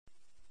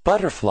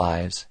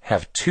Butterflies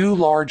have two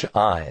large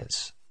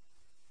eyes.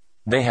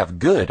 They have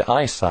good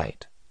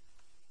eyesight.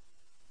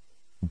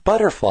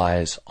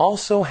 Butterflies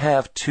also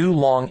have two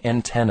long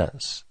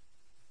antennas.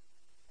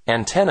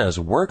 Antennas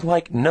work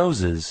like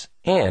noses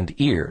and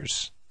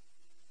ears.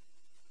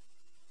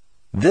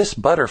 This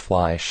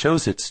butterfly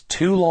shows its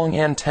two long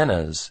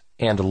antennas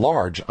and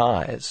large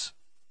eyes.